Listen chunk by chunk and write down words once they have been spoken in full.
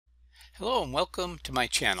Hello and welcome to my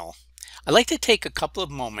channel. I'd like to take a couple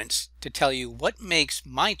of moments to tell you what makes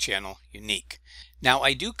my channel unique. Now,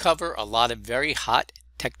 I do cover a lot of very hot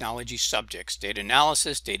technology subjects: data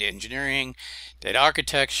analysis, data engineering, data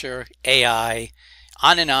architecture, AI,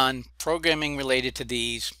 on and on, programming related to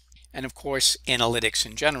these, and of course analytics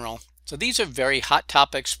in general. So these are very hot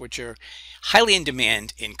topics which are highly in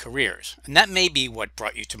demand in careers, and that may be what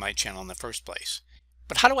brought you to my channel in the first place.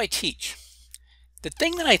 But how do I teach? The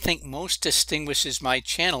thing that I think most distinguishes my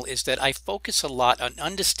channel is that I focus a lot on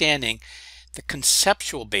understanding the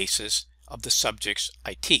conceptual basis of the subjects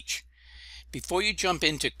I teach. Before you jump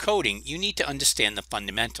into coding, you need to understand the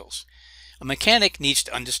fundamentals. A mechanic needs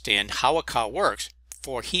to understand how a car works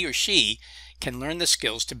before he or she can learn the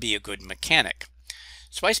skills to be a good mechanic.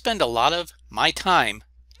 So I spend a lot of my time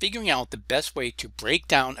figuring out the best way to break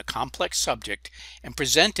down a complex subject and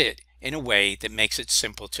present it in a way that makes it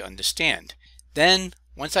simple to understand. Then,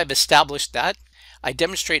 once I've established that, I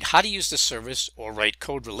demonstrate how to use the service or write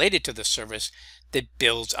code related to the service that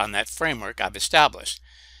builds on that framework I've established.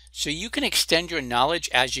 So you can extend your knowledge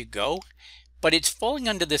as you go, but it's falling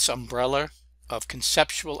under this umbrella of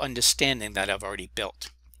conceptual understanding that I've already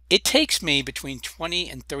built. It takes me between 20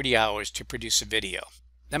 and 30 hours to produce a video.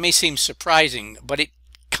 That may seem surprising, but it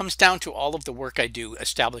comes down to all of the work I do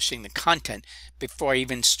establishing the content before I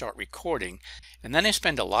even start recording, and then I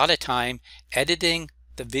spend a lot of time editing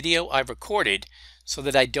the video I've recorded so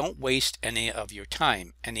that I don't waste any of your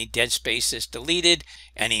time. Any dead space is deleted,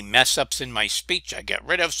 any mess ups in my speech I get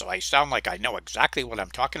rid of so I sound like I know exactly what I'm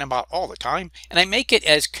talking about all the time, and I make it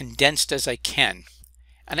as condensed as I can.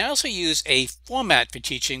 And I also use a format for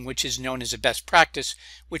teaching which is known as a best practice,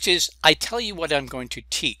 which is I tell you what I'm going to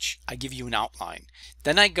teach. I give you an outline.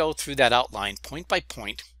 Then I go through that outline point by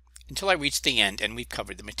point until I reach the end and we've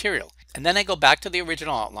covered the material. And then I go back to the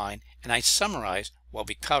original outline and I summarize what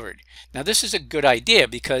we covered. Now this is a good idea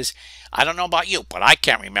because I don't know about you, but I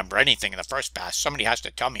can't remember anything in the first pass. Somebody has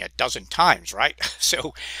to tell me a dozen times, right?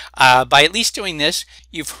 So by at least doing this,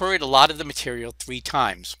 you've heard a lot of the material 3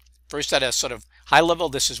 times. First at a sort of high level,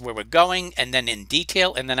 this is where we're going, and then in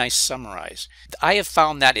detail, and then I summarize. I have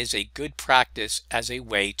found that is a good practice as a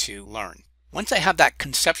way to learn. Once I have that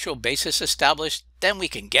conceptual basis established, then we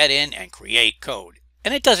can get in and create code.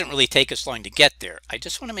 And it doesn't really take us long to get there. I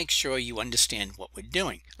just want to make sure you understand what we're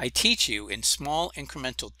doing. I teach you in small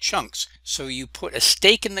incremental chunks so you put a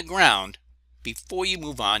stake in the ground before you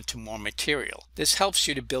move on to more material. This helps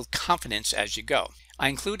you to build confidence as you go. I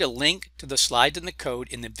include a link to the slides and the code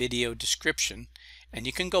in the video description, and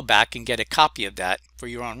you can go back and get a copy of that for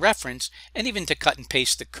your own reference and even to cut and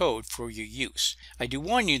paste the code for your use. I do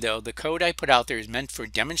warn you though, the code I put out there is meant for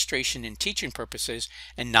demonstration and teaching purposes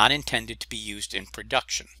and not intended to be used in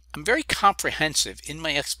production. I'm very comprehensive in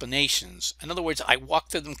my explanations. In other words, I walk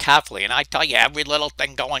through them carefully and I tell you every little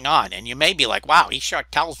thing going on, and you may be like, wow, he sure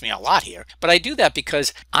tells me a lot here. But I do that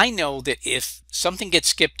because I know that if something gets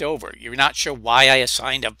skipped over, you're not sure why I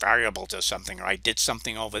assigned a variable to something or I did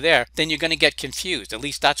something over there, then you're going to get confused. At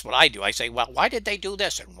least that's what I do. I say, well, why did they do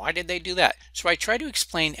this and why did they do that? So I try to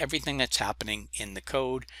explain everything that's happening in the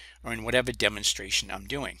code or in whatever demonstration I'm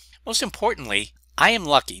doing. Most importantly, I am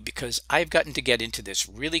lucky because I've gotten to get into this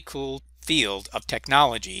really cool field of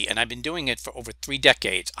technology, and I've been doing it for over 3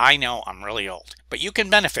 decades. I know I'm really old, but you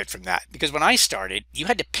can benefit from that because when I started, you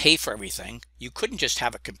had to pay for everything. You couldn't just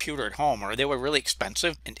have a computer at home, or they were really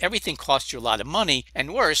expensive, and everything cost you a lot of money.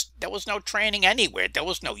 And worse, there was no training anywhere. There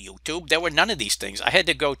was no YouTube. There were none of these things. I had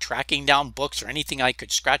to go tracking down books or anything I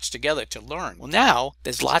could scratch together to learn. Well, now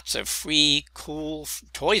there's lots of free, cool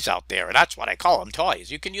toys out there, and that's what I call them,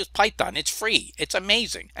 toys. You can use Python. It's free. It's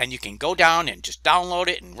amazing. And you can go down and just download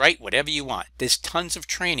it and write whatever you want. There's tons of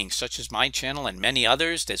training, such as my channel and many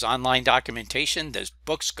others. There's online documentation. There's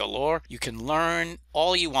books galore. You can learn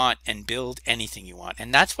all you want and build anything you want.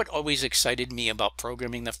 And that's what always excited me about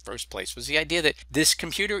programming in the first place, was the idea that this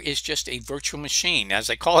computer is just a virtual machine, as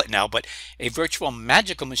I call it now, but a virtual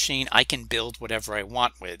magical machine I can build whatever I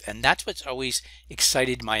want with. And that's what's always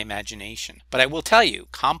excited my imagination. But I will tell you,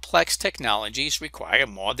 complex technologies require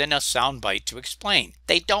more than a soundbite to explain.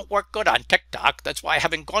 They don't work good on TikTok. That's why I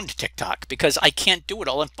haven't gone to TikTok, because I can't do it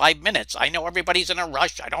all in 5 minutes. I know everybody's in a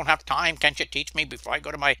rush. I don't have time. Can't you teach me before I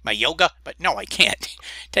go to my yoga? But no, I can't.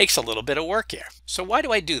 It takes a little bit of work here. So why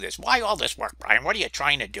do I do this? Why all this work, Brian? What are you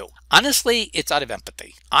trying to do? Honestly, it's out of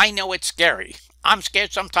empathy. I know it's scary. I'm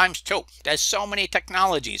scared sometimes too. There's so many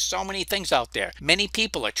technologies, so many things out there. Many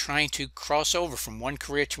people are trying to cross over from one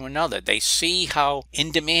career to another. They see how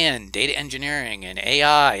in demand data engineering and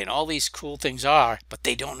AI and all these cool things are, but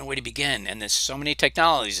they don't know where to begin. And there's so many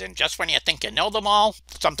technologies, and just when you think you know them all,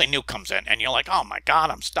 something new comes in and you're like, oh my God,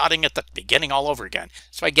 I'm starting at the beginning all over again.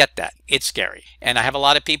 So I get that. It's scary. And I have a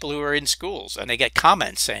lot of people who are in schools and they get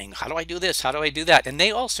comments saying, how do I do this? How do I do that? And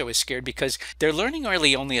they also are scared because they're learning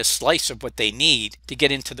really only a slice of what they need to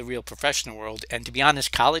get into the real professional world. And to be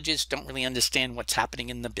honest, colleges don't really understand what's happening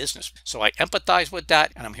in the business. So I empathize with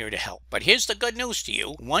that and I'm here to help. But here's the good news to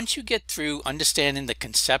you. Once you get through understanding the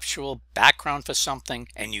conceptual background for something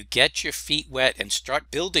and you get your feet wet and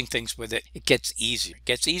start building things with it, it gets easier. It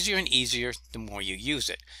gets easier and easier the more you use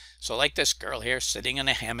it. So like this girl here sitting in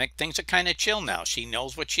a hammock, things are kind of chill now. She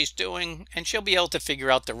knows what she's doing and she'll be able to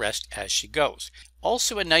figure out the rest as she goes.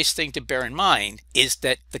 Also, a nice thing to bear in mind is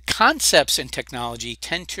that the concepts in technology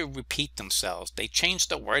tend to repeat themselves. They change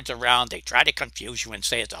the words around, they try to confuse you and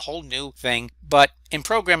say it's a whole new thing. But in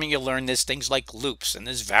programming, you'll learn there's things like loops and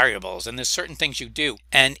there's variables and there's certain things you do.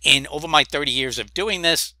 And in over my 30 years of doing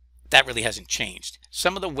this, that really hasn't changed.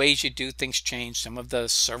 Some of the ways you do things change, some of the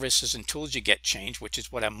services and tools you get change, which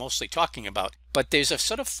is what I'm mostly talking about. But there's a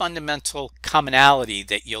sort of fundamental commonality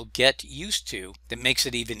that you'll get used to that makes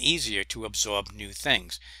it even easier to absorb new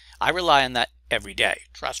things. I rely on that every day.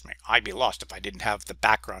 Trust me, I'd be lost if I didn't have the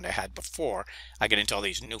background I had before I get into all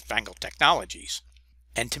these newfangled technologies.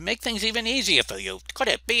 And to make things even easier for you, could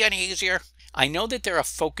it be any easier? I know that there are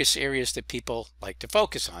focus areas that people like to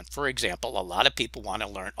focus on. For example, a lot of people want to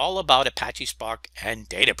learn all about Apache Spark and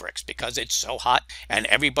Databricks because it's so hot and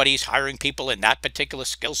everybody's hiring people in that particular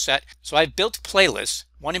skill set. So I've built playlists.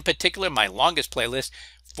 One in particular, my longest playlist,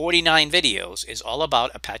 49 videos, is all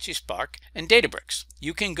about Apache Spark and Databricks.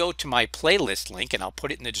 You can go to my playlist link, and I'll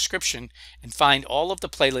put it in the description, and find all of the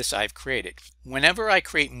playlists I've created. Whenever I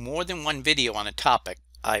create more than one video on a topic,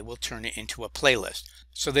 I will turn it into a playlist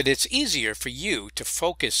so that it's easier for you to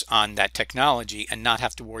focus on that technology and not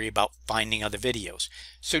have to worry about finding other videos.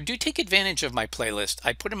 So do take advantage of my playlist.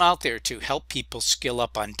 I put them out there to help people skill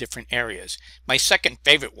up on different areas. My second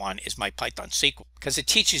favorite one is my Python SQL because it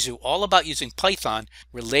teaches you all about using Python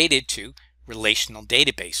related to relational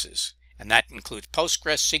databases. And that includes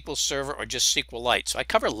Postgres, SQL Server, or just SQLite. So I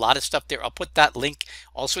cover a lot of stuff there. I'll put that link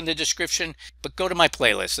also in the description, but go to my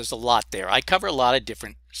playlist. There's a lot there. I cover a lot of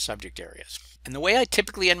different subject areas. And the way I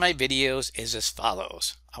typically end my videos is as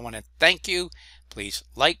follows. I want to thank you. Please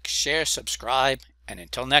like, share, subscribe, and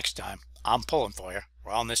until next time, I'm pulling for you.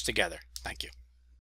 We're all in this together. Thank you.